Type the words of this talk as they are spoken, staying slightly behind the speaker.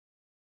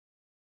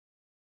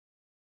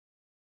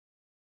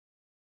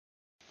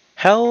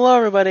Hello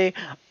everybody,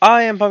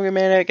 I am Pumpkin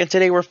Manic, and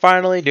today we're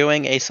finally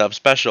doing a sub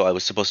special. I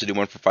was supposed to do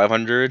one for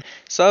 500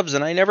 subs,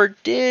 and I never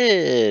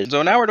did.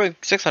 So now we're doing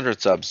 600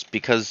 subs,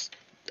 because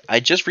I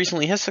just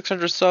recently hit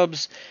 600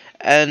 subs,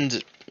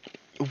 and,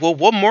 well,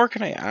 what more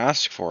can I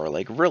ask for?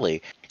 Like,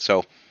 really?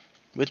 So,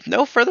 with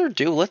no further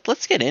ado,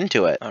 let's get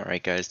into it.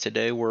 Alright guys,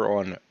 today we're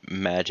on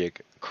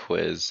Magic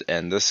Quiz,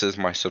 and this is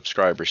my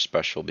subscriber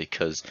special,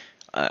 because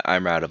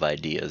I'm out of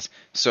ideas.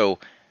 So,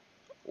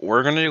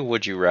 we're gonna do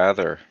Would You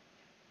Rather.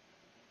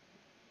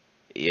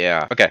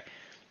 Yeah. Okay.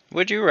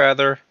 Would you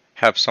rather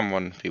have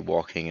someone be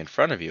walking in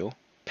front of you,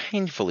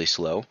 painfully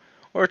slow,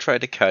 or try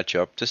to catch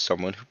up to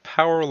someone who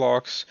power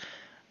walks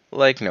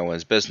like no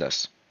one's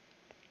business?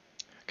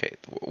 Okay,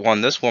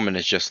 this woman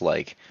is just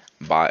like,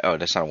 oh,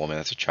 that's not a woman,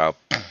 that's a child.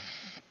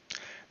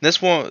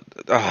 This one,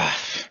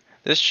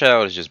 this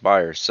child is just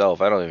by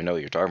herself. I don't even know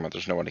what you're talking about.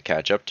 There's no one to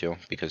catch up to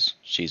because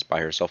she's by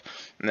herself.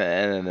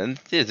 And then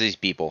there's these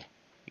people.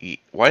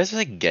 Why does it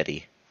say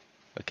Getty?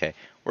 Okay,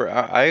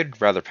 I'd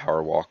rather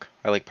power walk.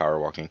 I like power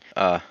walking.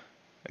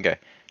 Okay,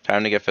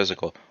 time to get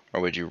physical.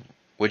 Or would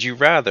you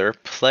rather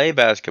play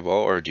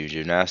basketball or do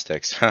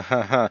gymnastics?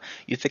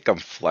 You think I'm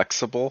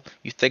flexible?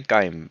 You think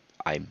I'm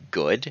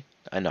good?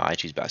 I know I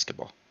choose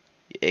basketball.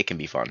 It can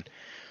be fun.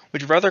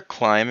 Would you rather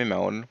climb a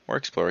mountain or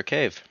explore a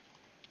cave?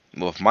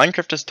 Well, if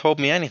Minecraft has told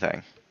me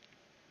anything,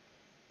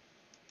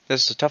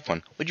 this is a tough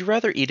one. Would you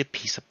rather eat a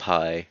piece of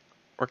pie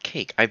or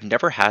cake? I've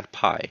never had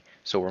pie,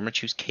 so I'm gonna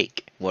choose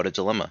cake. What a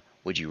dilemma.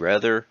 Would you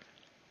rather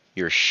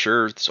your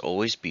shirts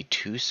always be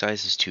 2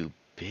 sizes too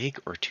big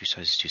or 2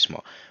 sizes too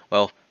small?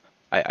 Well,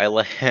 I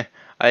like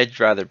I'd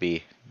rather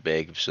be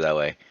big so that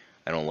way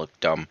I don't look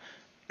dumb.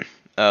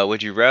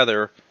 Would you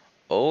rather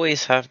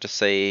always have to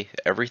say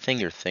everything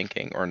you're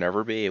thinking or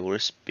never be able to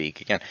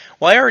speak again?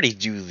 Well, I already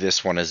do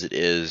this one as it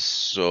is,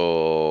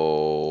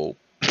 so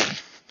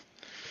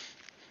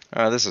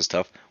this is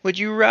tough. Would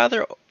you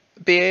rather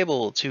be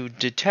able to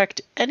detect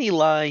any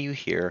lie you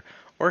hear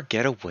or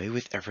get away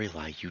with every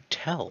lie you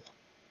tell?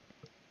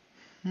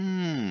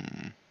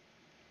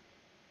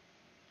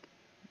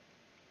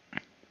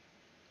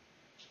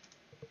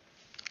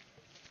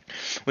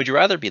 Would you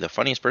rather be the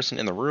funniest person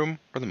in the room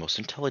or the most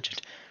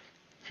intelligent?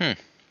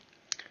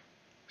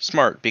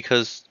 Smart,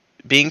 because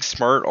being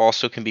smart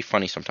also can be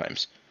funny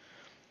sometimes.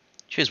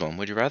 Choose one.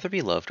 Would you rather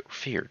be loved or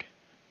feared?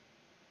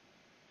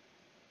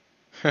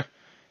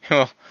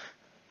 Well,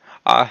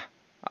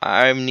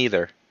 I'm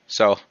neither.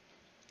 So,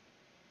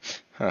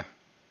 huh.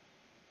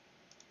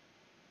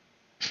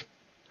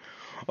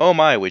 Oh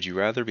my, would you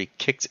rather be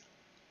kicked?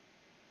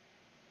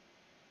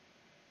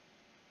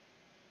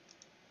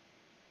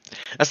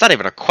 That's not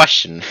even a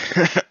question.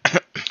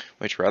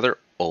 Would you rather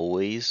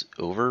always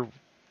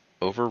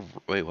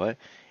wait, what?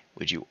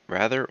 Would you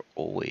rather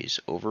always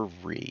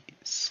overread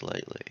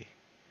slightly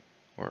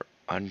or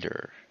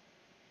under?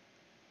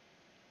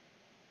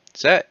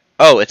 Is that?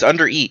 Oh, it's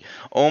under eat.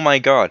 Oh my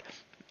god.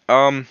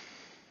 Um,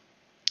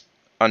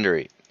 under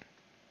eat.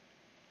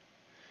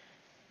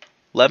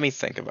 Let me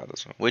think about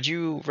this one. Would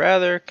you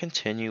rather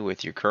continue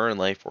with your current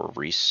life or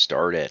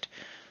restart it?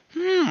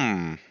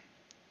 I'm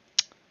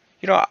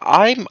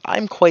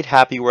quite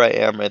happy where I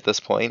am at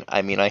this point.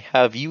 I mean, I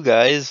have you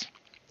guys.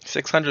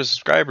 600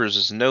 subscribers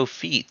is no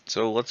feat,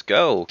 so let's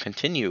go.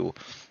 Continue.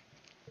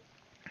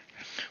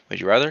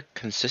 Would you rather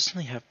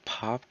consistently have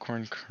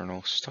popcorn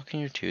kernels stuck in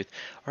your tooth,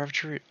 or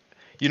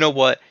you know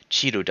what?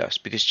 Cheeto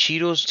dust, because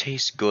Cheetos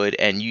taste good,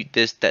 and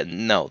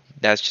no,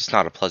 that's just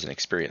not a pleasant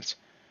experience.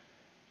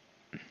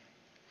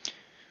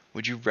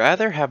 Would you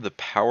rather have the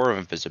power of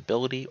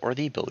invisibility or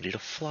the ability to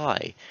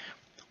fly?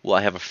 Well,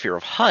 I have a fear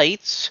of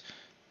heights.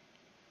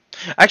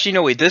 Actually,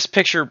 no, wait, this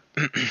picture,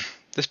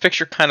 this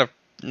picture kind of,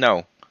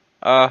 no,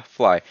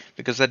 fly,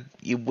 because it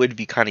would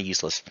be kind of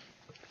useless.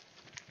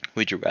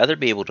 Would you rather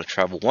be able to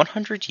travel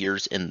 100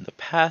 years in the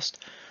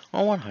past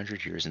or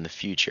 100 years in the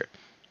future?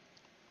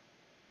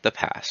 The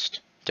past.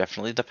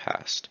 Definitely the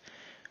past.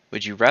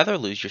 Would you rather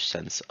lose your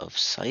sense of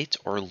sight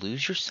or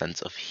lose your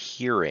sense of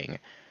hearing?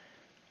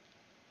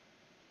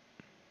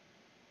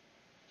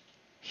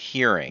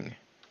 Hearing.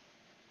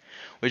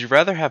 Would you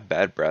rather have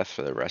bad breath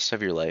for the rest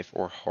of your life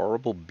or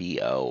horrible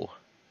BO?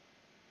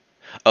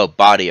 Oh,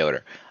 body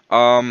odor.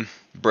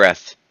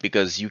 Breath,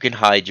 because you can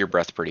hide your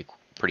breath pretty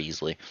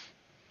easily.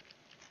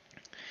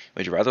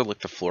 Would you rather lick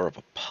the floor of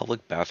a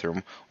public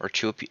bathroom or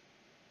chew a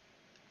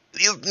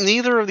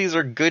Neither of these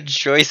are good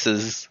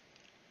choices.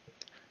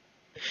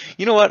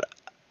 You know what?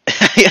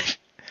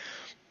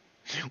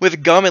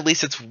 With gum, at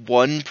least it's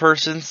one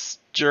person's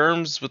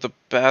germs. With a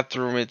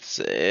bathroom, it's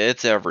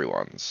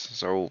everyone's.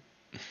 So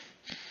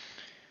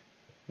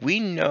we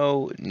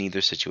know neither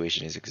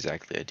situation is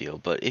exactly ideal,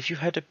 but if you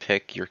had to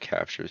pick your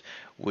captures,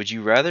 would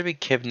you rather be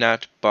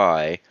kidnapped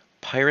by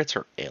pirates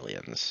or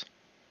aliens?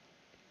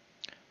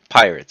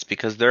 Pirates,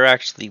 because they're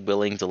actually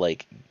willing to,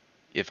 like,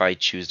 if I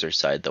choose their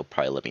side, they'll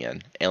probably let me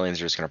in. Aliens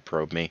are just gonna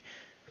probe me.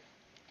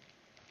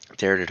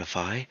 Dare to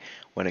defy?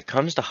 When it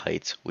comes to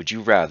heights, would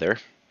you rather?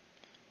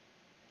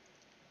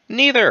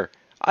 Neither!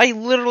 I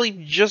literally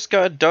just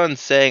got done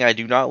saying I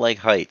do not like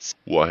heights.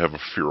 Well, I have a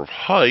fear of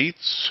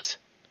heights.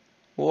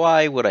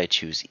 Why would I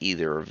choose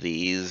either of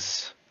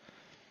these?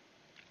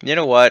 You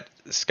know what?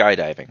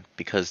 Skydiving,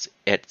 because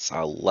it's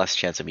a less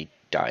chance of me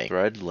dying.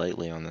 Tread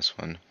lightly on this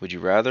one. Would you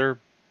rather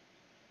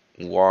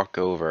walk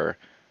over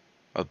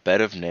a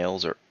bed of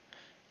nails or...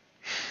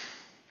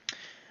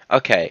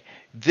 Okay,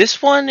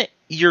 this one,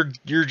 you're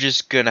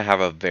just gonna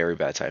have a very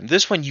bad time.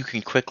 This one you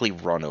can quickly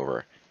run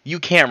over. You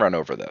can't run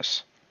over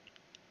this.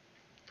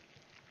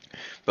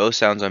 Both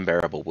sounds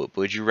unbearable. What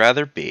would you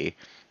rather be?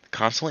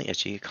 Constantly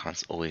itchy,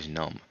 always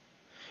numb.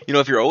 You know,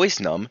 if you're always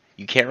numb,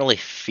 you can't really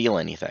feel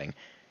anything.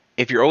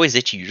 If you're always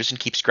itchy, you're just gonna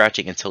keep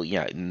scratching until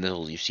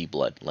you see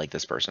blood, like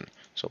this person.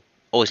 So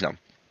always numb.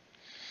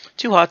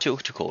 Too hot, too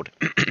cold.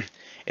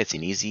 It's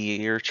an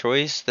easier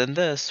choice than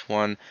this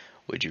one.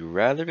 Would you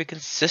rather be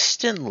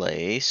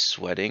consistently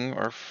sweating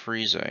or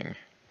freezing?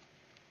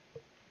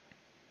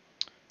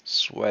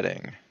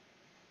 Sweating.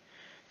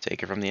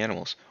 Take it from the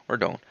animals, or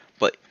don't.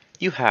 But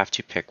you have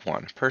to pick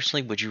one.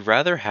 Personally, would you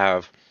rather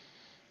have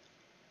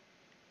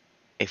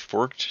a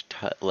forked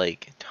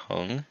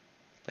tongue,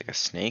 like a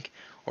snake,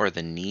 or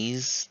the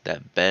knees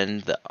that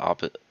bend the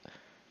opposite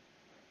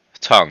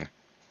tongue?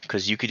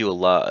 Because you could do a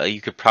lot.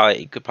 You could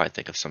probably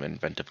think of some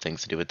inventive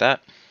things to do with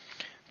that.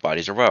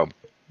 Bodies are well.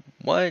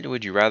 What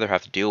would you rather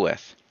have to deal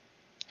with?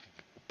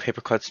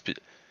 Paper cuts.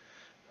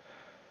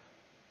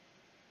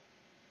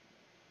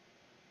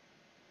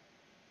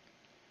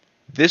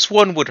 This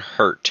one would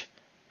hurt.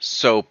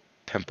 So,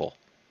 pimple.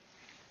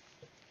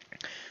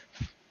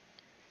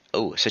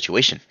 Oh,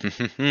 situation.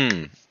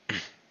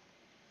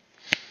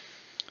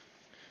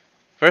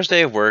 First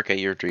day of work at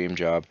your dream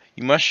job.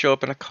 You must show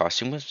up in a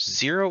costume with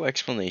zero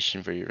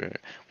explanation for your...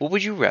 What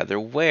would you rather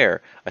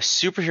wear? A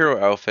superhero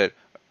outfit?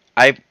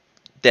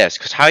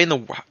 Because how in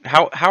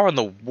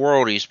the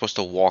world are you supposed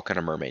to walk on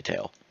a mermaid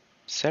tail?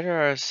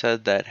 Terraria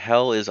said that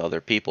hell is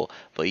other people,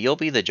 but you'll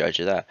be the judge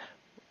of that.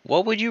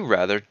 What would you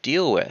rather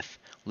deal with?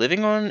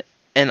 Living on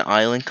an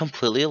island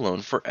completely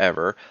alone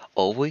forever,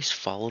 always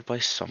followed by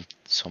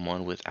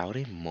someone without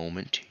a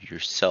moment to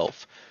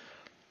yourself.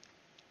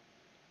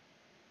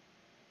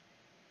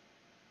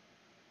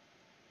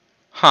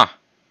 Huh.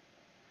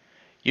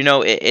 You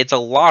know, it's a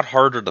lot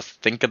harder to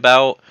think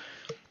about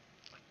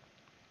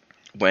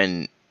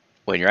when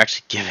you're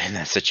actually given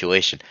that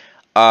situation.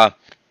 I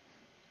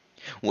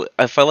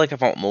felt like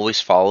if I'm always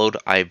followed,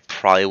 I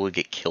probably would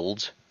get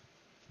killed.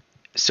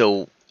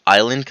 So,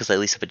 island, because I at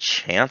least have a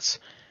chance.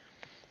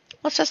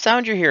 What's that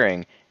sound you're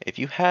hearing? If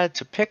you had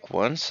to pick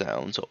one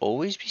sound to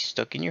always be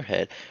stuck in your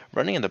head,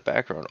 running in the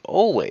background,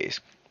 always.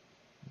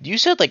 You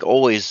said like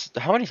always.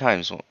 How many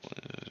times?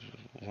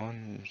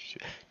 One.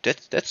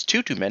 That's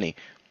too many.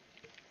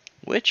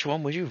 Which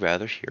one would you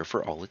rather hear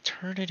for all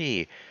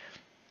eternity?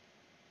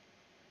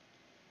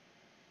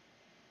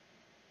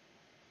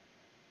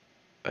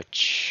 A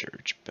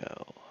church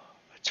bell.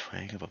 A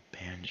twang of a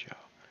banjo.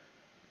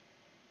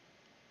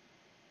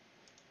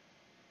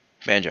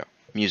 Banjo.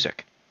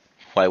 Music.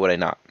 Why would I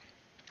not?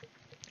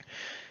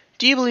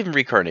 Do you believe in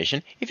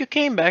reincarnation? If you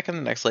came back in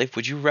the next life,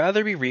 would you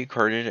rather be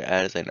reincarnated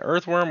as an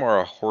earthworm or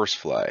a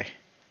horsefly?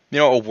 You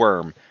know, a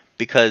worm.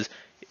 Because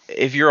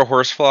if you're a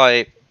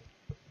horsefly,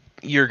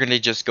 you're going to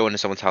just go into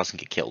someone's house and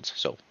get killed.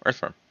 So,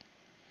 earthworm.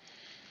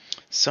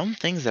 Some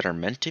things that are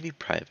meant to be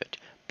private,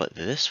 but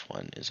this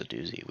one is a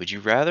doozy. Would you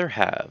rather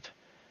have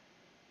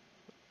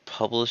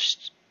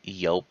published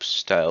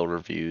Yelp-style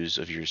reviews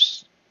of your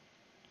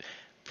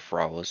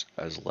prowess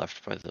as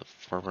left by the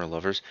former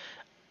lovers,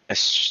 a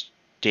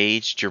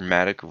staged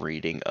dramatic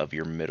reading of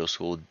your middle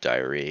school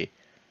diary,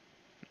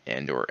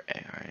 and/or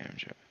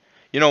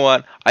you know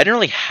what? I didn't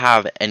really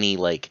have any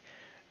like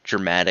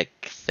dramatic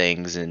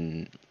things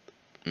in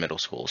middle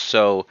school,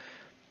 so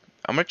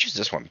I'm gonna choose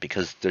this one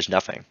because there's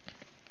nothing.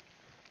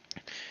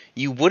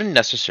 You wouldn't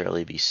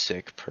necessarily be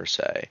sick per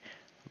se,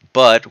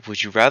 but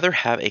would you rather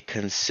have a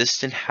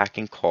consistent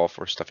hacking cough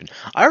or stuffing?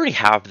 I already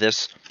have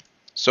this,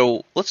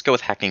 so let's go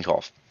with hacking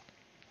cough.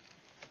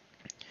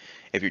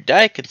 If your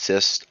diet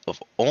consists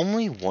of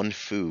only one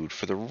food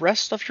for the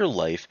rest of your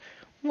life,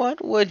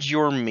 what would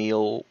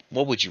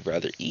you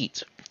rather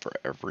eat for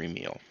every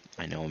meal?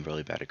 I know I'm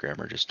really bad at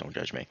grammar, just don't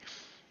judge me.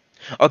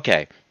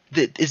 Okay,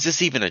 is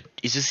this even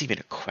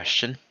a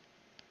question?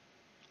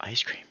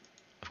 Ice cream,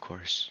 of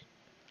course.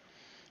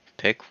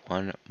 Pick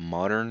one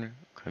modern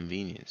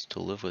convenience to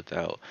live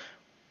without.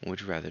 What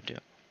would you rather do?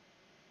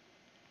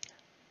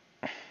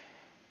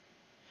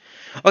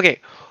 Okay,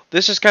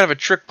 this is kind of a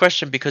trick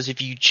question because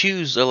if you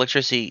choose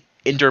electricity,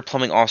 indoor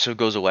plumbing also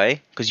goes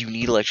away because you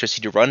need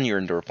electricity to run your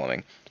indoor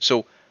plumbing.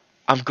 So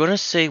I'm going to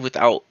say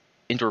without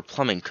indoor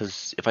plumbing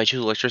because if I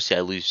choose electricity,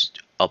 I lose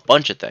a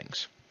bunch of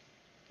things.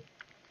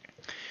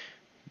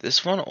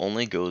 This one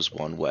only goes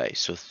one way,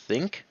 so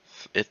think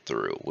it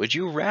through. Would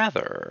you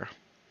rather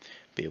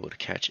be able to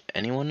catch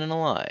anyone in a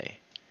lie,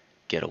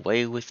 get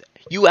away with...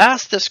 You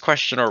asked this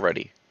question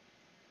already.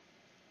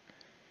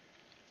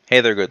 Hey,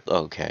 they're good.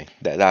 Okay,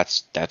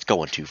 that's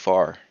going too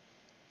far.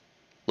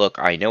 Look,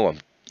 I know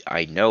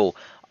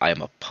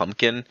I'm a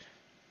pumpkin,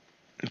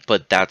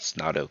 but that's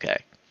not okay.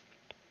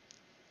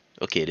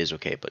 Okay, it is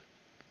okay, but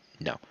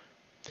no.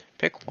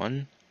 Pick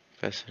one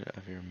facet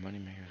of your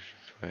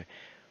moneymaker.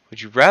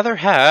 Would you rather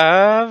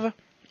have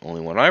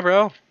only one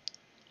eyebrow,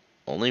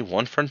 only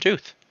one front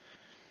tooth?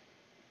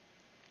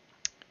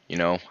 You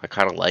know, I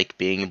kind of like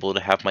being able to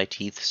have my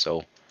teeth,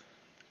 so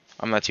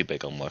I'm not too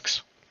big on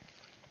looks.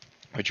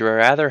 Would you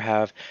rather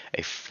have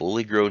a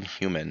fully grown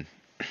human?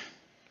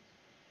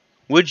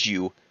 Would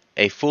you,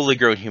 a fully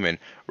grown human,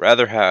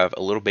 rather have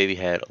a little baby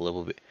head, a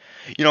little bit?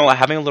 You know,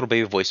 having a little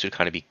baby voice would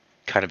kind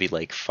of be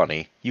like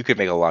funny. You could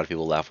make a lot of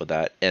people laugh with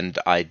that, and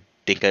I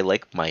think I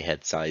like my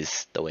head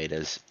size the way it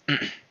is.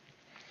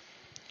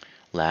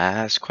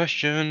 Last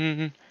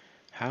question.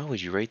 How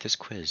would you rate this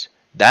quiz?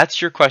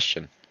 That's your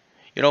question.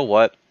 You know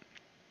what?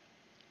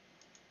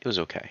 It was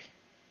okay.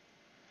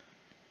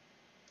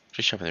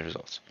 Just show me the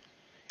results.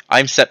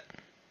 I'm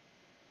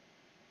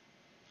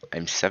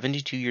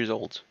 72 years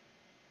old.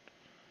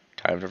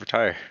 Time to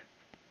retire.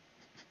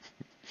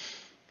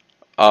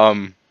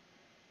 Um.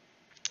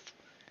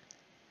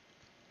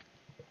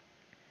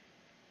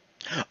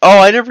 Oh,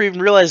 I never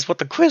even realized what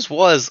the quiz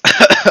was.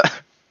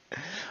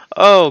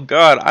 Oh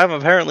God, I'm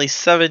apparently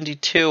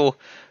 72.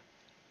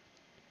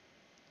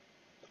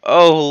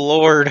 Oh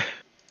Lord.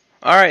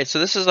 All right, so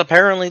this is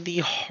apparently the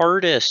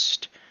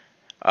hardest.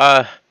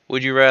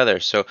 Would you rather?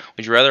 So,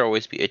 would you rather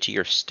always be itchy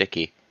or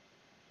sticky?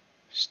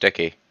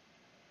 Sticky.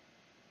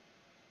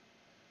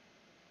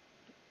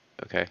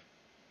 Okay,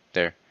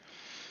 there.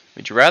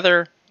 Would you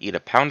rather eat a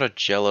pound of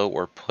Jello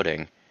or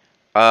pudding?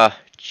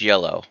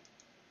 Jello,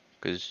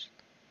 because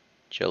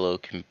Jello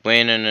can.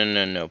 Wait,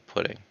 no,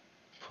 pudding,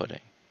 pudding.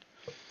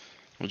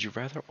 Would you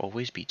rather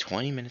always be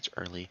 20 minutes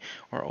early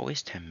or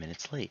always 10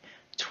 minutes late?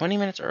 20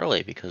 minutes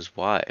early, because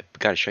why?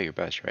 Gotta show your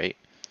best, right?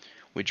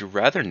 Would you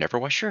rather never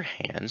wash your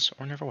hands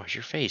or never wash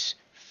your face?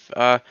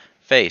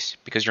 Face,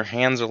 because your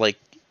hands are like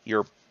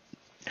your.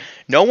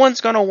 No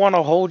one's gonna want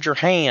to hold your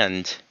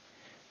hand.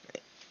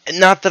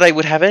 Not that I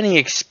would have any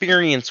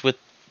experience with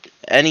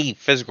any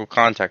physical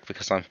contact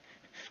because I'm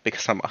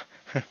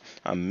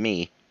I'm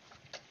me.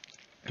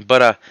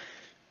 But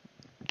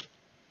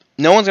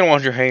no one's gonna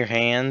want your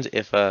hands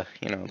if they're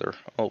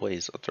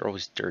always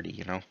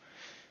dirty.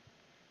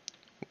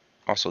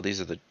 Also, these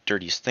are the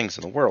dirtiest things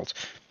in the world.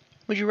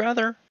 Would you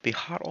rather be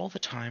hot all the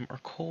time or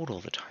cold all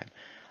the time?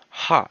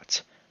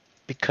 Hot,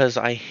 because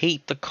I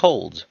hate the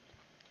cold.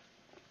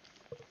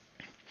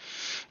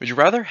 Would you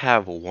rather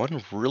have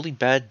one really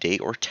bad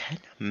date or 10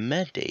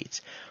 med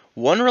dates?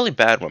 One really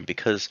bad one,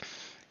 because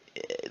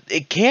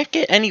it can't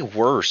get any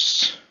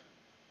worse.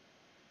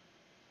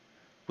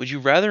 Would you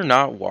rather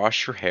not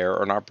wash your hair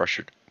or not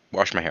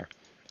wash my hair?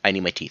 I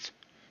need my teeth.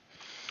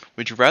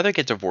 Would you rather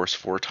get divorced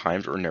 4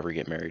 times or never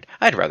get married?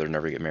 I'd rather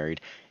never get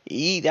married.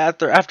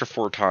 After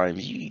 4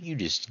 times, you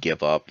just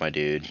give up, my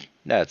dude.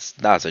 That's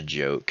a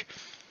joke.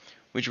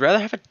 Would you rather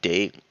have a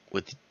date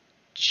with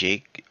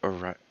Jake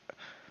or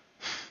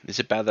is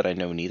it bad that I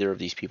know neither of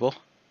these people?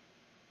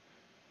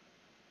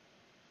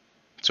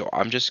 So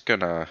I'm just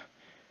gonna.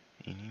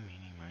 Eeny,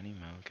 meeny, miny,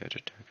 moe, get a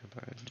talk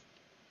about.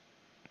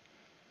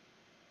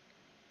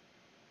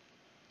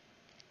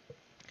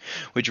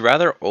 Would you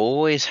rather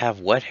always have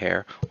wet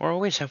hair or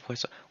always have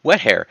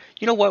wet hair?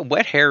 You know what?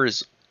 Wet hair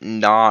is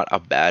not a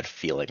bad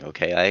feeling,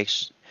 okay?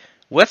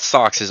 Wet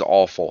socks is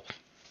awful.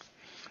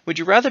 Would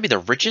you rather be the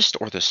richest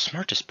or the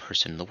smartest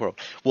person in the world?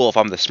 Well, if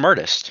I'm the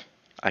smartest,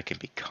 I can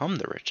become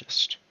the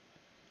richest.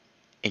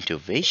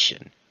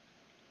 Innovation.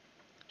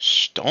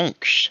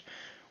 Stonks.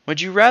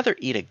 Would you rather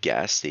eat a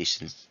gas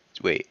station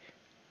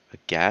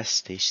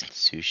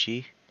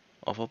sushi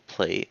off a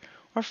plate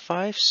or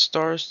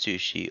 5-star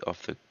sushi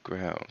off the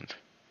ground?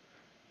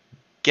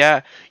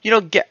 Gas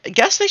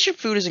station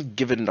food isn't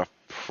given enough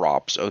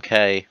props,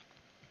 okay?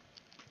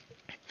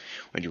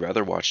 Would you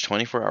rather watch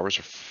 24 Hours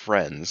of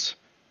Friends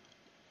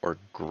or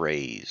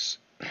Grays?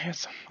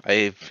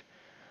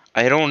 I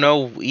don't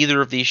know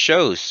either of these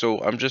shows,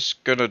 so I'm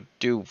just gonna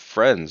do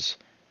Friends.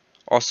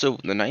 Also,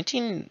 the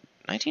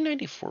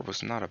 1994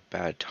 was not a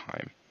bad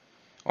time.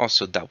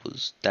 Also, that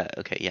was that.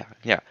 Okay,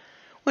 yeah.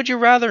 Would you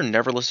rather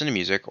never listen to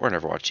music or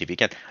never watch TV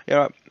again?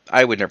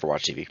 I would never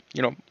watch TV.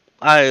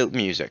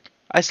 Music.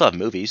 I still have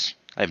movies.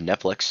 I have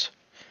Netflix.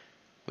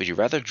 Would you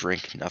rather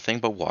drink nothing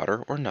but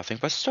water or nothing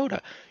but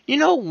soda?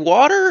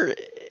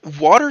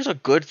 Water's a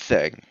good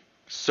thing.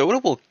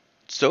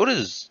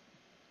 Soda's,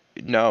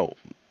 no.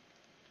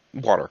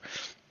 Water.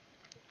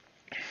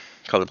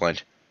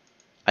 Colorblind.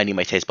 I need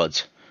my taste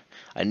buds.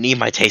 I need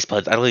my taste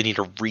buds. I don't even need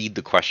to read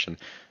the question.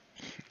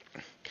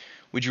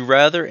 Would you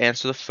rather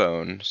answer the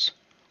phones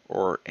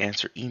or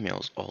answer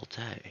emails all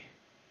day?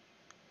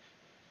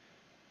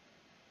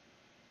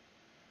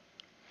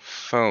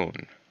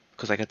 Phone.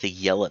 Because I got to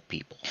yell at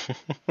people.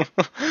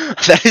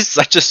 That is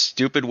such a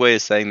stupid way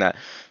of saying that.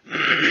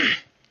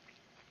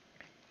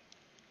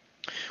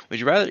 Would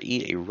you rather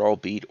eat a raw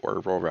beet or a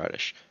raw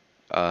radish?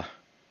 The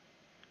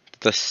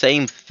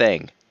same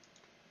thing.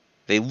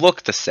 They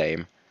look the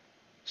same.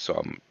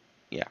 So,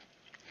 yeah.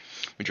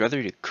 Would you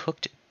rather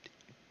cook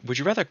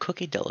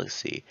a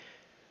delicacy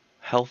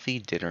healthy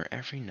dinner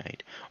every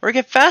night, or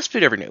get fast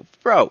food every night.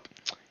 Bro,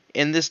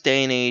 in this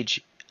day and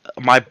age,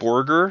 my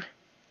burger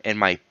and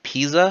my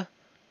pizza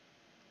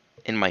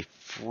and my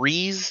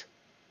freeze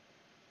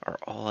are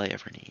all I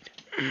ever need.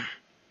 Would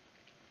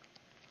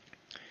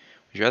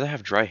you rather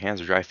have dry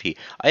hands or dry feet?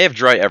 I have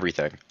dry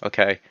everything,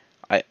 okay?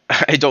 I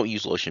don't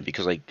use lotion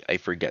because I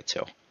forget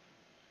to.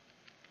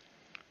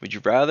 Would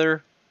you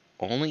rather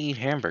only eat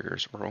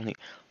hamburgers or only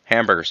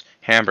hamburgers?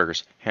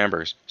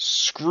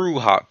 Screw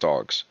hot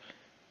dogs.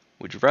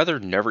 Would you rather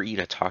never eat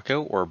a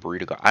taco or a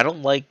burrito?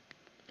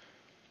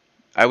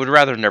 I would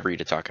rather never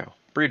eat a taco.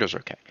 Burritos are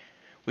okay.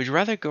 Would you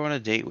rather go on a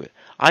date with?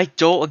 I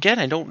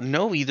don't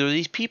know either of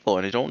these people,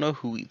 and I don't know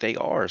who they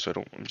are, so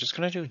I'm just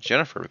gonna do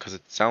Jennifer because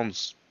it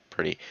sounds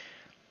pretty.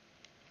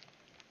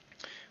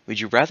 Would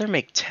you rather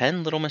make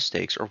 10 little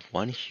mistakes or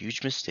one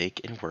huge mistake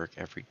in work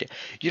every day?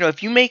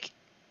 If you make,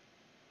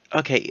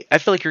 okay, I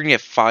feel like you're gonna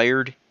get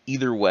fired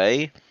either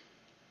way.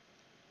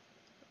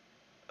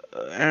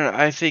 And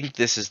I think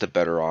this is the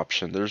better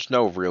option. There's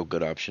no real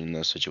good option in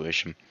this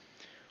situation.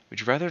 Would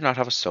you rather not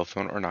have a cell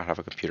phone or not have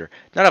a computer?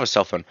 Not have a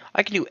cell phone.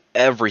 I can do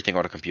everything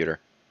on a computer.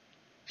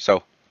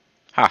 So,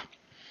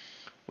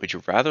 would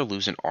you rather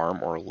lose an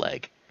arm or a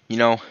leg?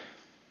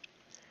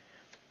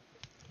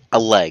 A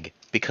leg.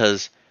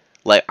 Because,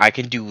 like, I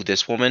can do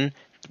this woman.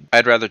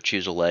 I'd rather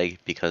choose a leg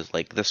because,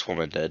 like, this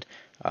woman did.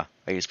 I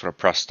just put a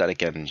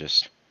prosthetic in and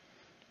just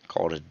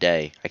call it a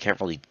day. I can't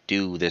really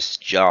do this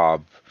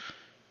job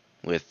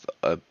with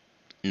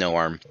no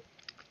arm.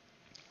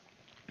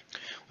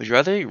 Would you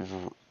rather eat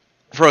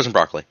frozen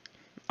broccoli?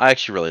 I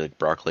actually really like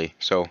broccoli,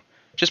 so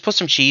just put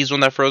some cheese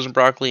on that frozen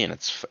broccoli and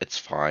it's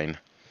fine.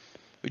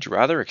 Would you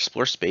rather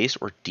explore space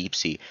or deep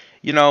sea?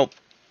 The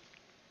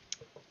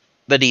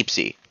deep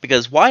sea.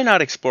 Because why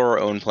not explore our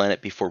own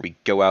planet before we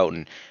go out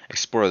and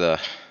explore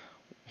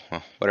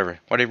whatever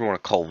you want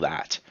to call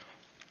that?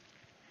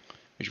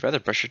 Would you rather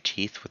brush your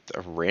teeth with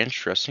a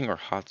ranch dressing or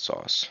hot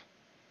sauce?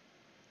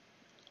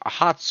 A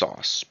hot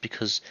sauce,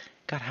 because you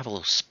gotta have a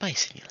little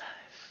spice in your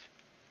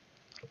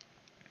life.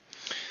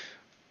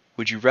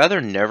 Would you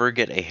rather never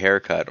get a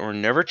haircut or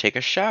never take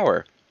a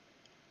shower?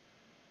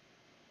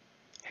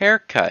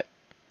 Haircut.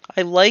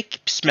 I like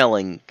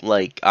smelling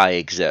like I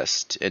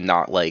exist and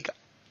not like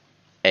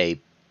a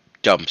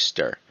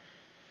dumpster.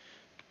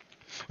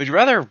 Would you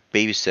rather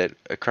babysit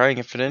a crying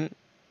infant,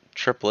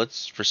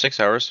 triplets for 6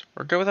 hours,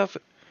 or go without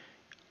food?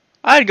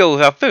 I'd go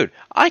without food.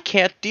 I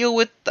can't deal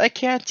with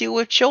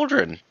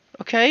children.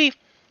 Okay?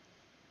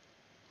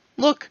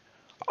 Look,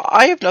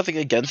 I have nothing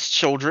against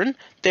children.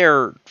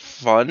 They're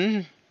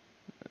fun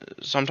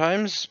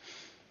sometimes.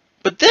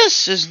 But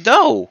this is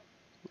no.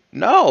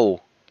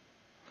 No.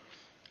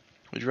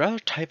 Would you rather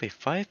type a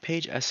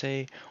 5-page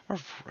essay or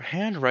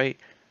handwrite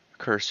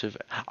cursive?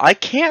 I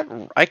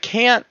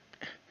can't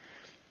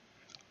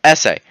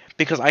essay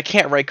because I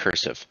can't write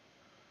cursive.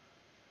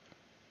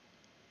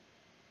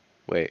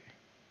 Wait.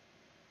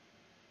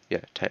 Yeah,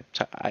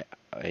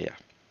 yeah.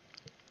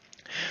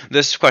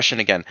 This question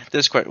again.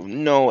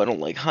 No, I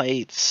don't like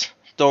heights.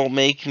 Don't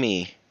make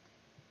me.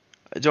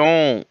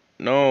 Don't.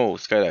 No,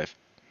 skydive.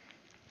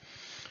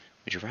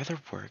 Would you rather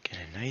work in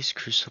a nice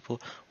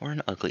crucible or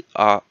an ugly?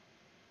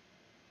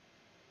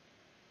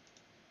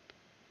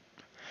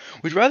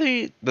 Would you rather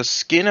eat the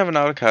skin of an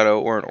avocado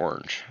or an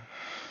orange?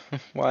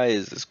 Why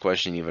is this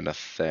question even a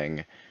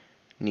thing?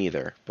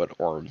 Neither, but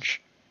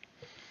orange.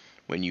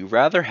 Would you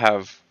rather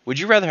have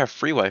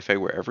free Wi-Fi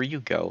wherever you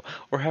go,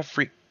 or have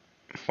free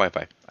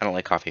Wi-Fi? I don't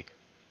like coffee.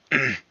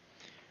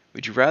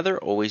 Would you rather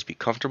always be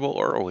comfortable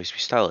or always be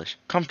stylish?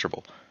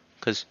 Comfortable.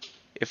 Because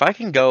if I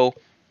can go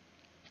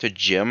to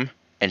gym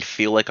and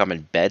feel like I'm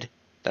in bed,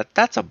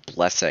 that's a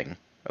blessing.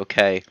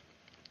 Okay?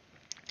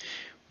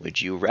 Would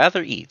you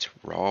rather eat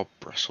raw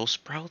Brussels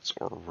sprouts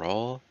or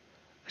raw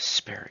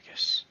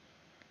asparagus?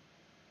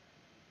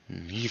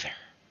 Neither.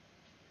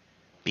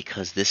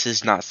 Because this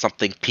is not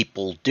something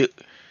people do.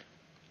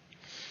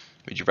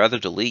 Would you rather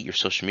delete your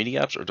social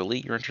media apps or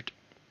delete your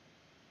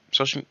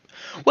social?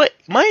 What?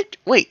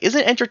 Wait,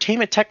 isn't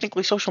entertainment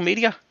technically social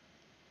media?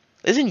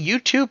 Isn't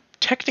YouTube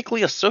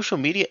technically a social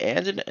media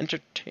and an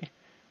entertainment?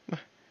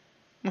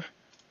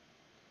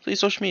 Please,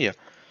 social media.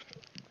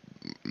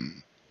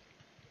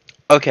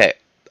 Okay,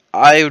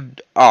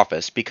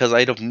 Office, because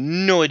I have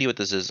no idea what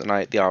this is, and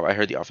I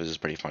heard The Office is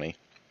pretty funny.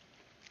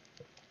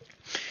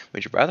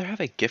 Would you rather have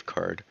a gift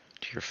card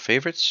to your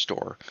favorite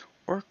store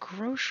or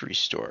grocery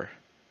store?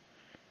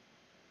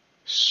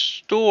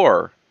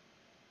 Store.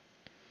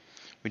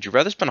 Would you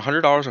rather spend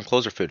 $100 on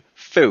clothes or food?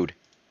 Food.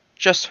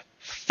 Just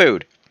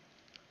food.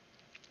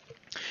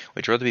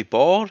 Would you rather be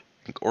bald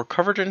or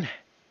covered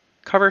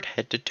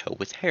head to toe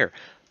with hair?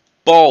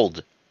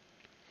 Bald.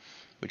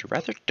 Would you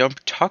rather dump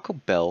Taco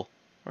Bell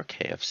or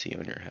KFC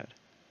on your head?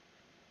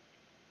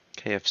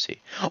 KFC.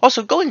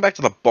 Also, going back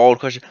to the bald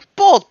question,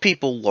 bald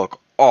people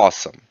look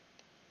awesome.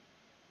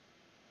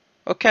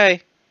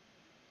 Okay.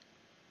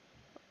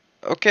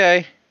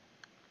 Okay.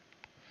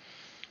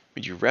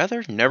 Would you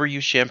rather never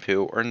use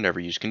shampoo or never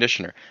use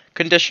conditioner?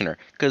 Conditioner,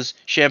 because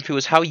shampoo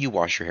is how you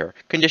wash your hair.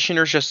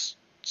 Conditioner is just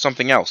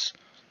something else.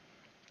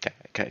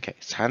 Okay.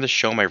 It's time to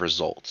show my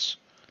results.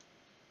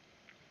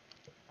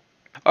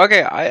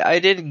 Okay, I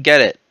didn't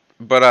get it,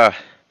 but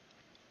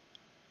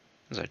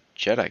there's a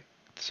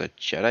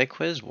Jedi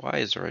quiz? Why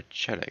is there a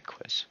Jedi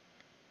quiz?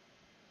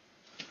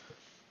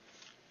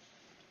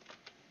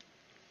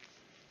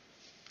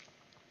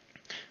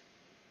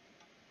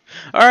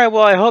 Alright,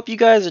 well, I hope you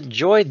guys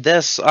enjoyed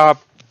this.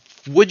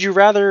 Would you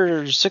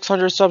rather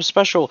 600 sub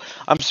special?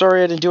 I'm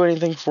sorry I didn't do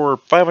anything for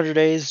 500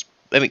 days.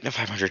 I mean,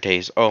 500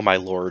 days. Oh, my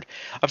lord.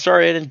 I'm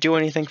sorry I didn't do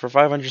anything for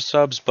 500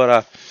 subs,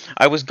 but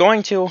I was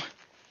going to.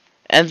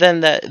 And then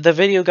the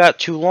video got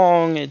too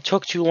long, it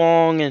took too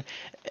long, and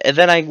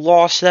then I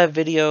lost that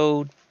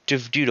video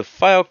due to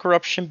file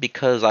corruption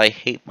because I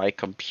hate my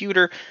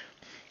computer.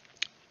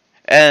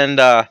 And,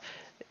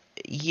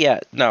 yeah,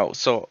 no,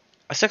 so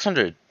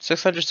 600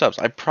 subs.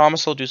 I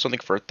promise I'll do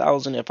something for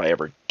 1,000 if I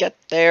ever get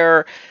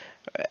there.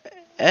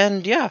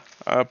 And, yeah,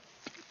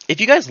 if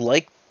you guys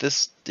like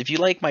this, if you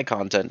like my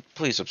content,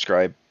 please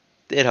subscribe.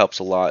 It helps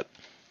a lot.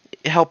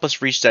 Help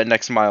us reach that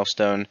next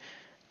milestone,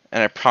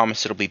 and I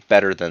promise it'll be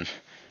better than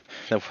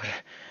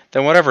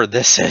whatever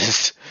this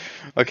is.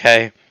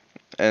 Okay,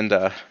 and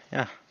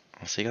yeah,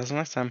 I'll see you guys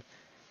next time.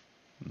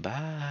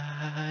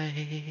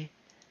 Bye.